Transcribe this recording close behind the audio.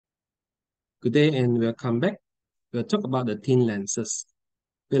Good day and welcome back. We'll talk about the thin lenses.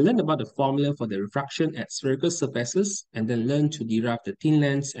 We'll learn about the formula for the refraction at spherical surfaces and then learn to derive the thin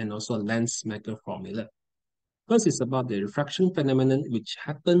lens and also lens maker formula. First is about the refraction phenomenon which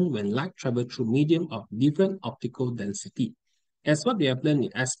happens when light travels through medium of different optical density. As what we have learned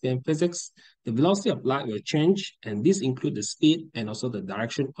in STPM physics, the velocity of light will change and this includes the speed and also the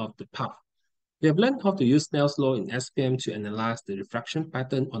direction of the path. We have learned how to use Snell's law in SPM to analyze the refraction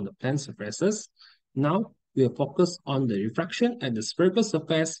pattern on the plane surfaces. Now, we will focus on the refraction at the spherical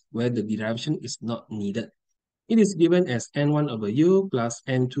surface where the derivation is not needed. It is given as n1 over u plus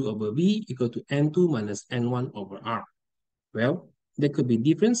n2 over v equal to n2 minus n1 over r. Well, there could be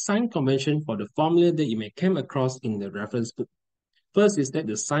different sign convention for the formula that you may come across in the reference book. First is that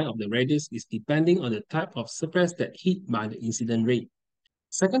the sign of the radius is depending on the type of surface that hit by the incident ray.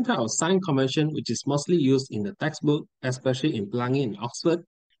 Second type of sign convention, which is mostly used in the textbook, especially in PETALING in Oxford,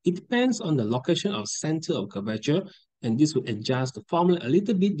 it depends on the location of center of curvature, and this will adjust the formula a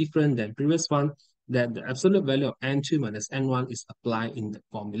little bit different than previous one, that the absolute value of n2 minus n1 is applied in the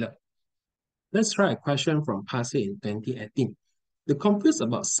formula. Let's try a question from past year in 2018. The confuse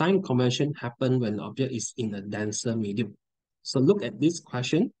about sign convention happen when the object is in a denser medium. So look at this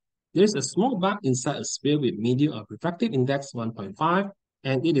question. There is a small bug inside a sphere with medium of refractive index 1.5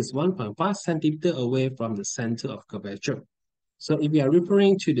 and it is 1.5 centimeter away from the center of curvature. So if we are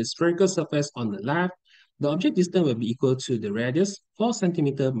referring to the spherical surface on the left, the object distance will be equal to the radius 4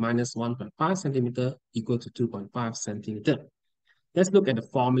 centimeter minus 1.5 centimeter equal to 2.5 centimeter. Let's look at the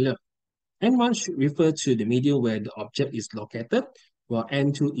formula. N1 should refer to the medium where the object is located, while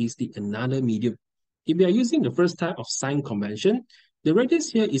N2 is the another medium. If we are using the first type of sign convention, the radius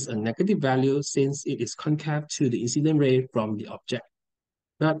here is a negative value since it is concave to the incident ray from the object.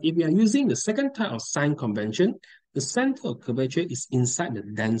 But if we are using the second type of sign convention, the center of curvature is inside the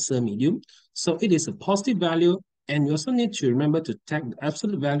denser medium, so it is a positive value, and you also need to remember to take the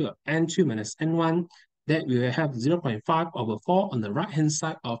absolute value of n2 minus n1, that we will have 0.5 over 4 on the right-hand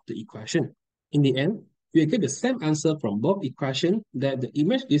side of the equation. In the end, we will get the same answer from both equations, that the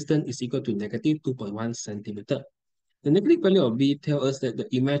image distance is equal to negative 2.1 centimeter. The negative value of v tells us that the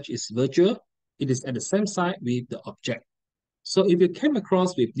image is virtual, it is at the same side with the object. So if you came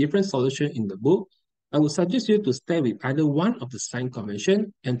across with different solutions in the book, I would suggest you to stay with either one of the sign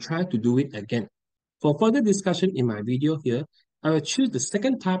convention and try to do it again. For further discussion in my video here, I will choose the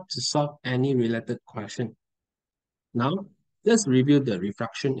second type to solve any related question. Now, let's review the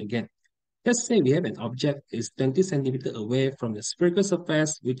refraction again. Let's say we have an object that is 20 centimeter away from the spherical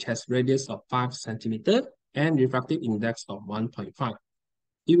surface which has radius of 5 centimeter and refractive index of 1.5.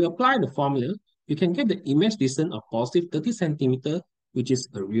 If we apply the formula, you can get the image distance of positive 30 centimeter, which is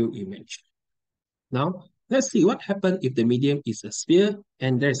a real image. Now, let's see what happens if the medium is a sphere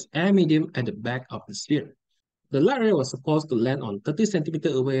and there's air medium at the back of the sphere. The light ray was supposed to land on 30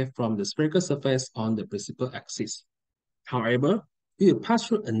 centimeter away from the spherical surface on the principal axis. However, it will pass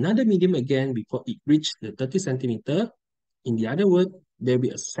through another medium again before it reaches the 30 centimeter. In the other word, there will be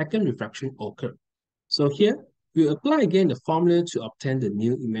a second refraction occur. So here, we will apply again the formula to obtain the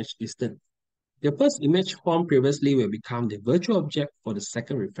new image distance. The first image formed previously will become the virtual object for the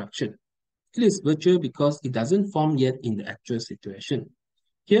second refraction. It is virtual because it doesn't form yet in the actual situation.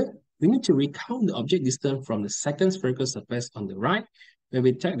 Here, we need to recount the object distance from the second spherical surface on the right, where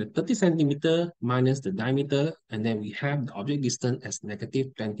we take the 30 centimeter minus the diameter, and then we have the object distance as negative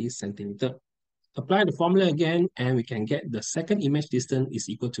 20 centimeter. Apply the formula again, and we can get the second image distance is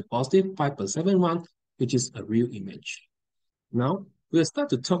equal to positive 5.71, which is a real image. Now, we'll start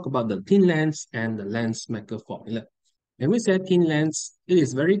to talk about the thin lens and the lens maker formula. When we say thin lens, it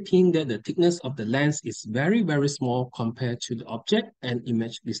is very thin that the thickness of the lens is very, very small compared to the object and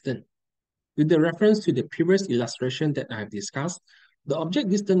image distance. With the reference to the previous illustration that I have discussed, the object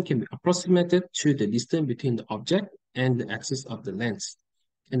distance can be approximated to the distance between the object and the axis of the lens.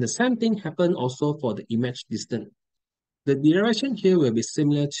 And the same thing happens also for the image distance. The derivation here will be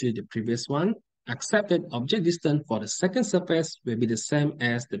similar to the previous one, except that object distance for the second surface will be the same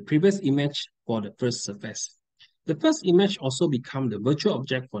as the previous image for the first surface. The first image also becomes the virtual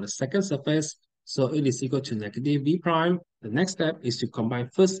object for the second surface, so it is equal to negative v prime. The next step is to combine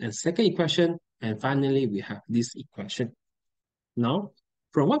first and second equation, and finally we have this equation. Now,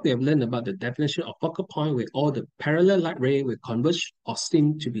 from what we have learned about the definition of focal point where all the parallel light rays will converge or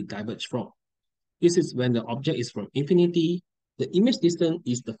seem to be diverged from. This is when the object is from infinity, the image distance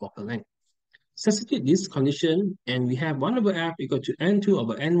is the focal length. Substitute this condition, and we have 1 over f equal to n2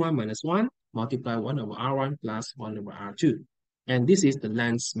 over n1 minus 1 multiply 1 over r1 plus 1 over r2. And this is the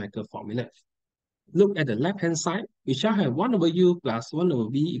lens maker formula. Look at the left-hand side, we shall have 1 over u plus 1 over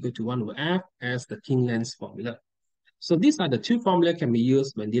v equal to 1 over f as the thin lens formula. So these are the two formulas can be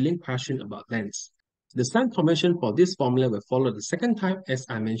used when dealing question about lens. The sign convention for this formula will follow the second type as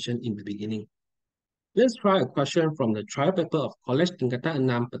I mentioned in the beginning. Let's try a question from the trial paper of KOLEJ TINGKATAN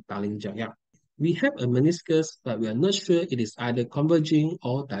ENAM PETALING JAYA. We have a meniscus, but we are not sure it is either converging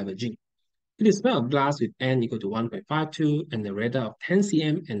or diverging. It is made of glass with n equal to 1.52 and a radii of 10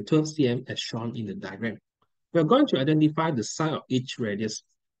 cm and 12 cm as shown in the diagram. We are going to identify the side of each radius.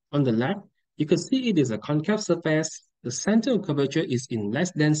 On the left, you can see it is a concave surface. The center of curvature is in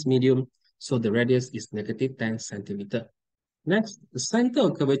less dense medium, so the radius is negative 10 cm. Next, the center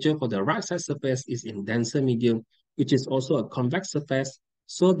of curvature for the right side surface is in denser medium, which is also a convex surface,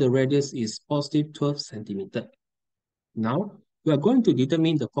 so the radius is positive 12 cm. Now, we are going to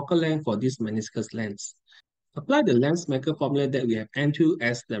determine the focal length for this meniscus lens. Apply the lens maker formula that we have N2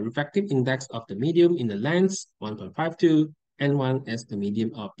 as the refractive index of the medium in the lens, 1.52, N1 as the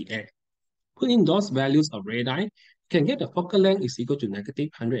medium of the air. Put in those values of radii, you can get the focal length is equal to negative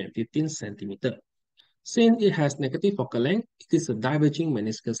 115 cm. Since it has negative focal length, it is a diverging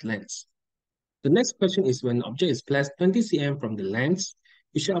meniscus lens. The next question is when an object is placed 20 cm from the lens,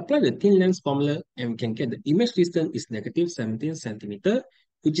 we shall apply the thin lens formula and we can get the image distance is negative 17 cm,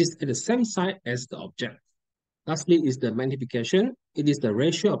 which is at the same side as the object. Lastly is the magnification. It is the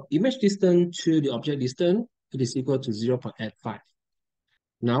ratio of image distance to the object distance. It is equal to 0.85.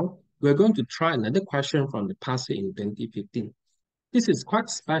 Now, we're going to try another question from the past year in 2015. This is quite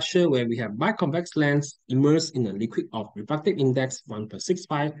special where we have biconvex lens immersed in a liquid of refractive index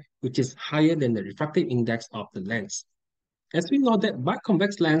 1.65, which is higher than the refractive index of the lens. As we know that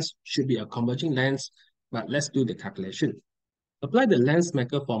biconvex lens should be a converging lens, but let's do the calculation. Apply the lens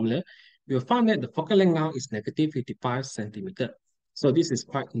maker formula, we will find that the focal length now is negative 55 cm. So this is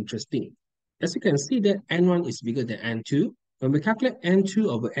quite interesting. As you can see that N1 is bigger than N2. When we calculate N2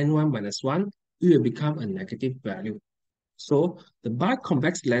 over N1 minus 1, it will become a negative value. So the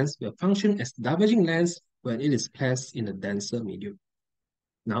biconvex lens will function as diverging lens when it is placed in a denser medium.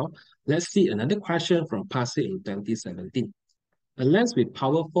 Now, let's see another question from past year in 2017. A lens with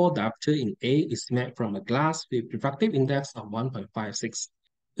power 4 diopter in A is made from a glass with refractive index of 1.56.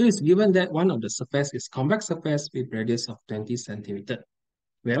 It is given that one of the surface is convex surface with radius of 20 cm.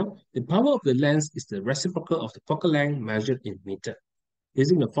 Well, the power of the lens is the reciprocal of the focal length measured in meter.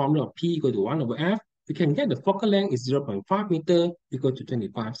 Using the formula of P equal to 1 over F, we can get the focal length is 0.5 meter equal to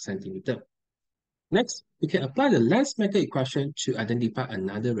 25 cm. Next, we can apply the lens maker equation to identify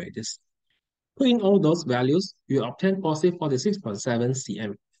another radius. Put in all those values, we will obtain positive 46.7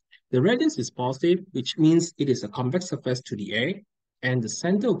 cm. The radius is positive, which means it is a convex surface to the air, and the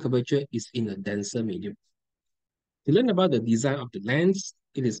center of curvature is in a denser medium. To learn about the design of the lens,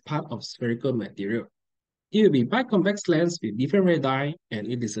 it is part of spherical material. It will be biconvex lens with different radii, and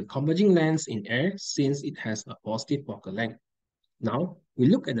it is a converging lens in air since it has a positive focal length. Now, we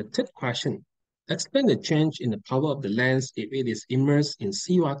look at the third question. Explain the change in the power of the lens if it is immersed in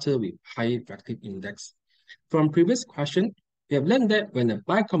seawater with high refractive index. From previous question, we have learned that when a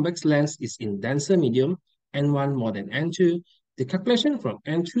biconvex lens is in denser medium, N1 more than N2, the calculation from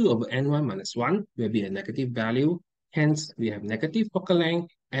N2 over N1 minus 1 will be a negative value. Hence, we have negative focal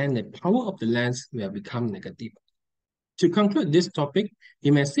length and the power of the lens will become negative. To conclude this topic,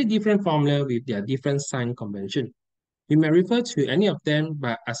 you may see different formulas with their different sign convention. You may refer to any of them,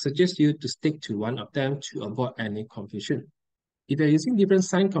 but I suggest you to stick to one of them to avoid any confusion. If you're using different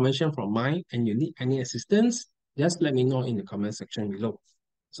sign convention from mine and you need any assistance, just let me know in the comment section below.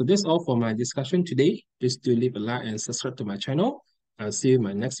 So that's all for my discussion today. Please do leave a like and subscribe to my channel. I'll see you in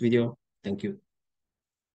my next video. Thank you.